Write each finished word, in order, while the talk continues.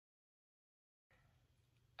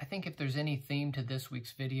I think if there's any theme to this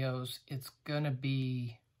week's videos, it's gonna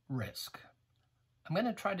be risk. I'm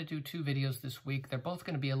gonna try to do 2 videos this week. They're both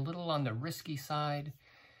gonna be a little on the risky side.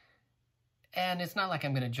 And it's not like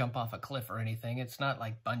I'm gonna jump off a cliff or anything. It's not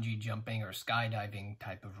like bungee jumping or skydiving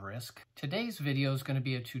type of risk. Today's video is gonna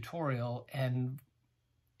be a tutorial, and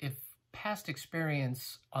if past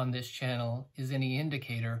experience on this channel is any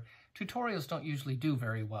indicator, tutorials don't usually do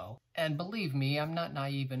very well. And believe me, I'm not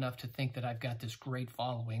naive enough to think that I've got this great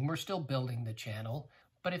following. We're still building the channel.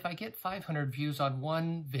 But if I get 500 views on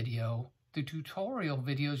one video, the tutorial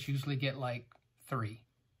videos usually get like 3.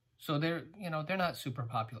 So they're not super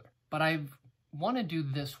popular. But I want to do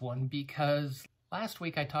this one because last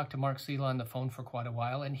week I talked to Mark Sela on the phone for quite a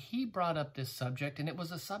while, and he brought up this subject, and it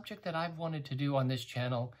was a subject that I've wanted to do on this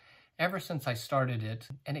channel ever since I started it,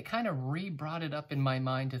 and it kind of re-brought it up in my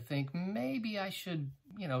mind to think maybe I should,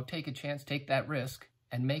 take a chance, take that risk,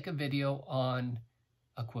 and make a video on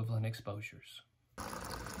equivalent exposures.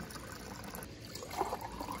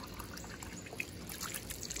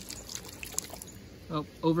 Oh,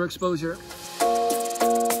 overexposure.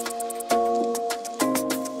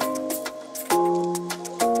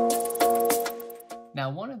 Now,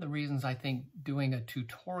 one of the reasons I think doing a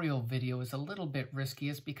tutorial video is a little bit risky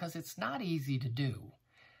is because it's not easy to do.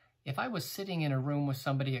 If I was sitting in a room with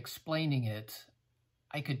somebody explaining it,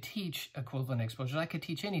 I could teach equivalent exposures. I could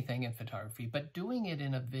teach anything in photography, but doing it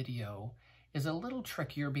in a video is a little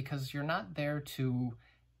trickier because you're not there to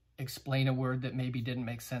explain a word that maybe didn't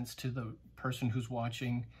make sense to the person who's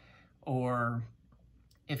watching, or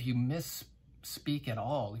if you misspeak at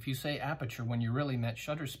all. If you say aperture when you really meant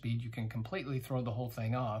shutter speed, you can completely throw the whole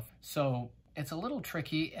thing off. So it's a little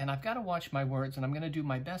tricky, and I've got to watch my words, and I'm going to do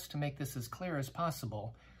my best to make this as clear as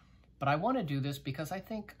possible. But I want to do this because I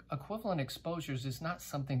think equivalent exposures is not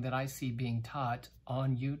something that I see being taught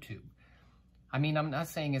on YouTube. I mean, I'm not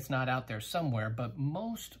saying it's not out there somewhere, but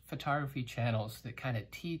most photography channels that kind of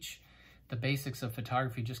teach the basics of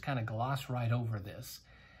photography just kind of gloss right over this.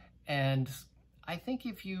 And I think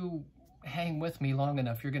if you hang with me long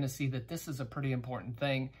enough, you're going to see that this is a pretty important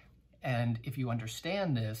thing. And if you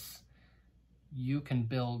understand this, you can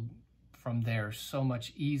build from there so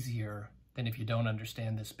much easier than if you don't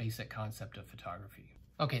understand this basic concept of photography.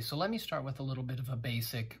 Okay, so let me start with a little bit of a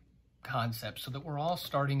basic concept so that we're all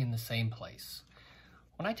starting in the same place.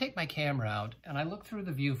 When I take my camera out and I look through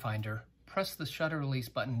the viewfinder, press the shutter release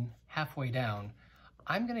button halfway down,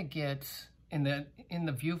 I'm going to get in the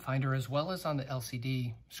viewfinder, as well as on the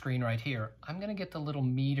LCD screen right here, I'm going to get the little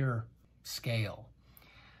meter scale.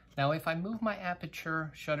 Now, if I move my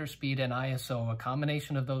aperture, shutter speed, and ISO, a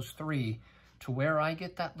combination of those 3, to where I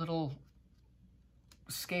get that little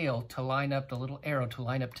scale to line up, the little arrow to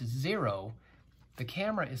line up to 0, the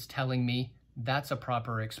camera is telling me that's a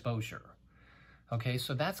proper exposure. Okay,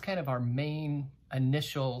 so that's kind of our main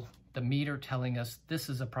initial, the meter telling us this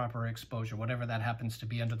is a proper exposure, whatever that happens to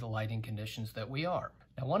be under the lighting conditions that we are.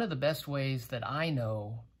 Now, one of the best ways that I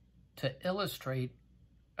know to illustrate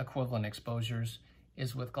equivalent exposures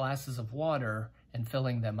is with glasses of water and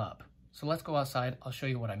filling them up. So let's go outside, I'll show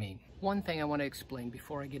you what I mean. One thing I want to explain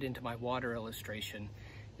before I get into my water illustration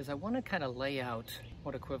is I want to kind of lay out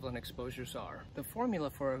what equivalent exposures are. The formula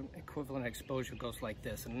for equivalent exposure goes like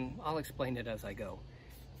this, and I'll explain it as I go.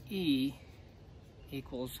 E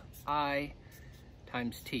equals I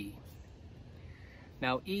times T.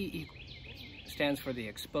 Now, E stands for the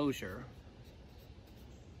exposure.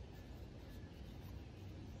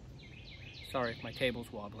 Sorry if my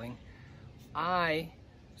table's wobbling. I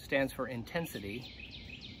stands for intensity,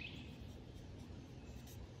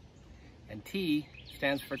 and T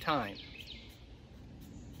stands for time.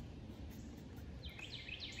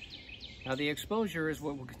 Now, the exposure is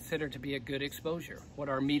what we'll consider to be a good exposure. What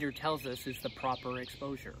our meter tells us is the proper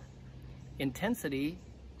exposure. Intensity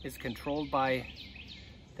is controlled by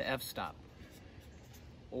the f-stop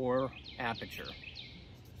or aperture.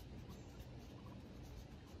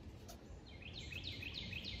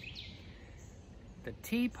 The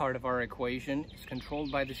T part of our equation is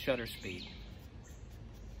controlled by the shutter speed.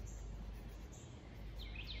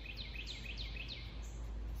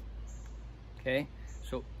 Okay,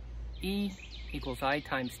 so E equals I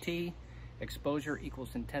times T, exposure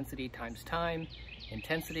equals intensity times time,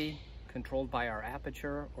 intensity controlled by our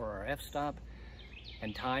aperture or our f-stop,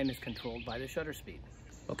 and time is controlled by the shutter speed.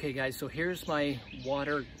 Okay guys, so here's my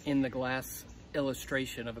water in the glass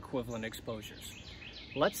illustration of equivalent exposures.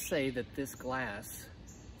 Let's say that this glass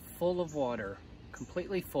full of water,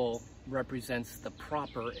 completely full, represents the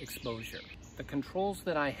proper exposure. The controls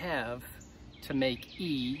that I have to make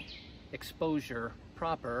E exposure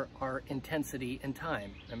proper are intensity and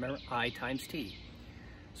time. Remember, I times T.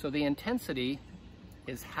 So the intensity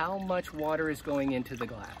is how much water is going into the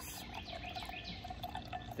glass.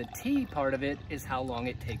 The T part of it is how long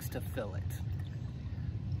it takes to fill it.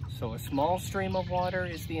 So a small stream of water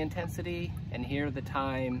is the intensity, and here the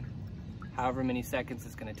time, however many seconds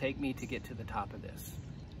it's going to take me to get to the top of this.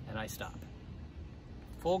 And I stop.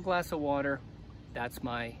 Full glass of water, that's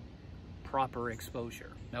my proper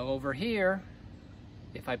exposure. Now over here,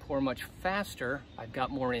 if I pour much faster, I've got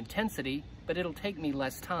more intensity, but it'll take me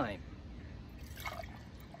less time.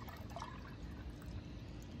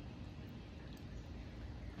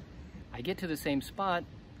 I get to the same spot,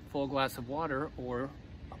 full glass of water or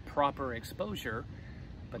a proper exposure,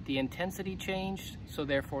 but the intensity changed, so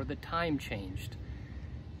therefore the time changed.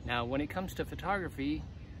 Now when it comes to photography,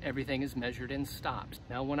 everything is measured in stops.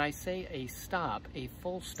 Now when I say a stop, a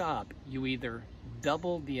full stop, you either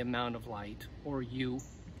double the amount of light or you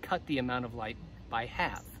cut the amount of light by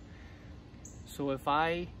half. So if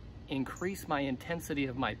I increase my intensity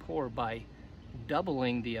of my pour by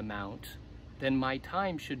doubling the amount, then my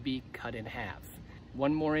time should be cut in half.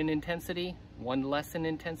 One more in intensity, one less in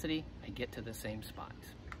intensity, I get to the same spot.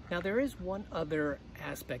 Now there is one other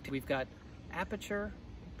aspect. We've got aperture,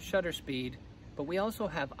 shutter speed, but we also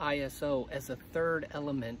have ISO as a third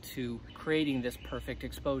element to creating this perfect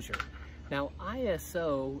exposure. Now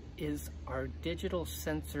ISO is our digital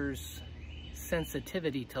sensor's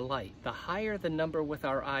sensitivity to light. The higher the number with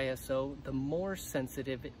our ISO, the more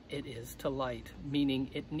sensitive it is to light, meaning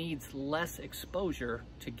it needs less exposure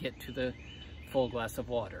to get to the full glass of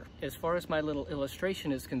water. As far as my little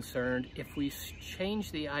illustration is concerned, if we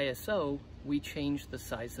change the ISO, we change the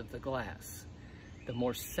size of the glass. The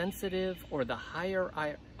more sensitive or the higher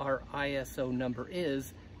our ISO number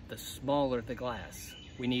is, the smaller the glass.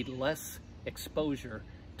 We need less exposure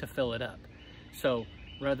to fill it up. So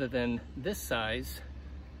rather than this size,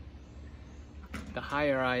 the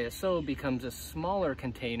higher ISO becomes a smaller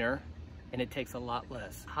container and it takes a lot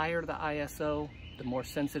less. The higher the ISO, the more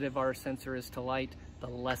sensitive our sensor is to light, the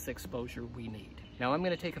less exposure we need. Now I'm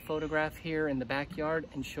going to take a photograph here in the backyard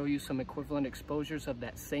and show you some equivalent exposures of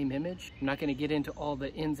that same image. I'm not going to get into all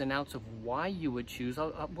the ins and outs of why you would choose.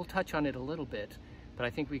 We'll touch on it a little bit, but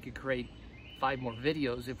I think we could create 5 more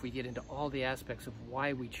videos if we get into all the aspects of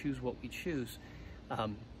why we choose what we choose.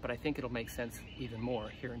 But I think it'll make sense even more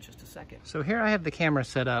here in just a second. So here I have the camera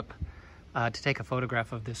set up to take a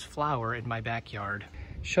photograph of this flower in my backyard.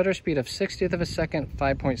 Shutter speed of 60th of a second,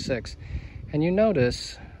 5.6. And you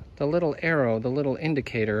notice the little arrow, the little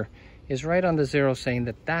indicator, is right on the 0 saying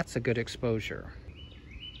that that's a good exposure.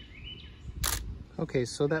 Okay,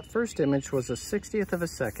 so that first image was a 60th of a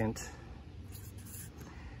second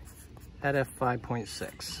at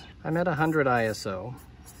f5.6. I'm at 100 ISO.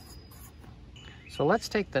 So let's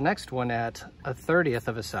take the next one at a 30th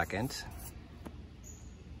of a second.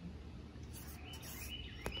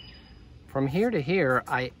 From here to here,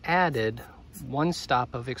 I added 1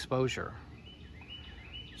 stop of exposure.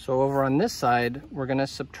 So over on this side, we're going to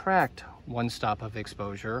subtract 1 stop of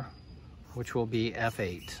exposure, which will be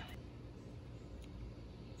f8.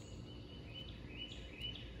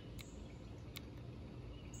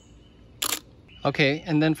 Okay,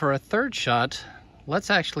 and then for a third shot, let's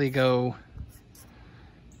add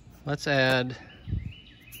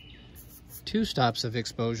 2 stops of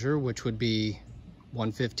exposure, which would be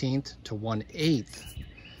 1/15 to 1/8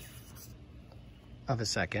 of a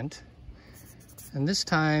second. And this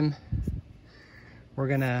time, we're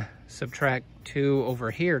gonna subtract 2 over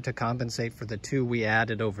here to compensate for the 2 we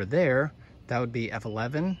added over there. That would be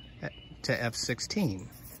f11 to f16.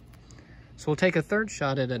 So we'll take a third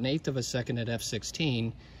shot at 1/8 of a second at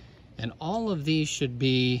f16, and all of these should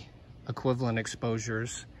be equivalent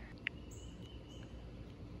exposures.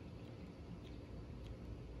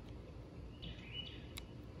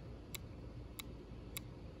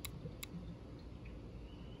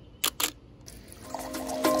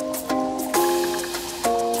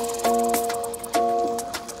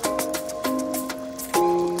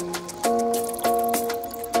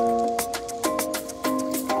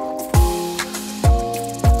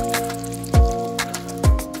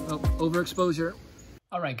 Overexposure.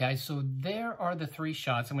 All right, guys, so there are the 3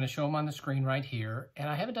 shots. I'm going to show them on the screen right here. And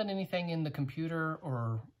I haven't done anything in the computer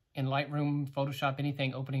or in Lightroom, Photoshop,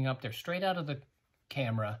 anything opening up. They're straight out of the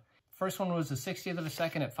camera. First one was a 60th of a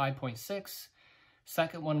second at 5.6.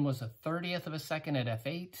 Second one was a 30th of a second at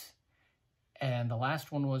f8. And the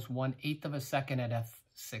last one was 1/8 of a second at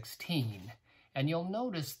f16. And you'll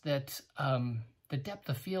notice that the depth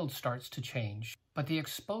of field starts to change, but the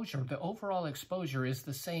exposure, the overall exposure is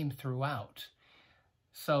the same throughout.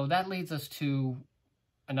 So that leads us to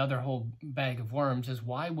another whole bag of worms is,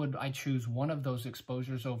 why would I choose one of those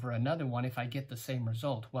exposures over another one if I get the same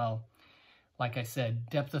result? Well, like I said,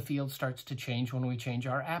 depth of field starts to change when we change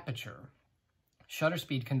our aperture. Shutter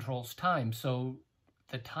speed controls time, so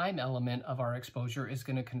the time element of our exposure is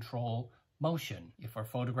going to control motion. If we're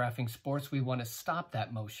photographing sports, we want to stop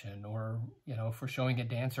that motion, or, if we're showing a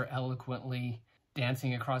dancer eloquently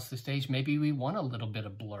dancing across the stage, maybe we want a little bit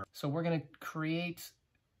of blur. So we're going to create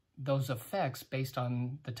those effects based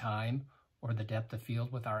on the time or the depth of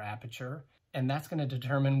field with our aperture, and that's going to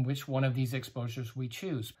determine which one of these exposures we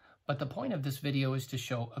choose. But the point of this video is to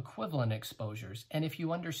show equivalent exposures, and if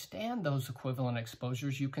you understand those equivalent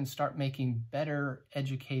exposures, you can start making better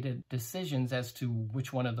educated decisions as to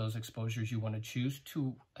which one of those exposures you want to choose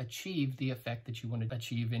to achieve the effect that you want to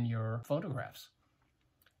achieve in your photographs.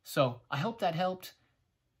 So I hope that helped.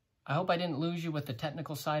 I hope I didn't lose you with the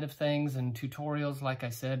technical side of things, and tutorials, like I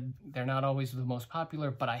said, they're not always the most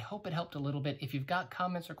popular, but I hope it helped a little bit. If you've got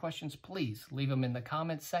comments or questions, please leave them in the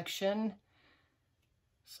comments section.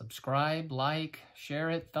 Subscribe, like,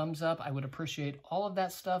 share it, thumbs up. I would appreciate all of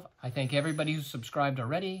that stuff. I thank everybody who's subscribed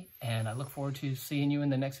already, and I look forward to seeing you in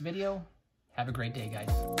the next video. Have a great day, guys.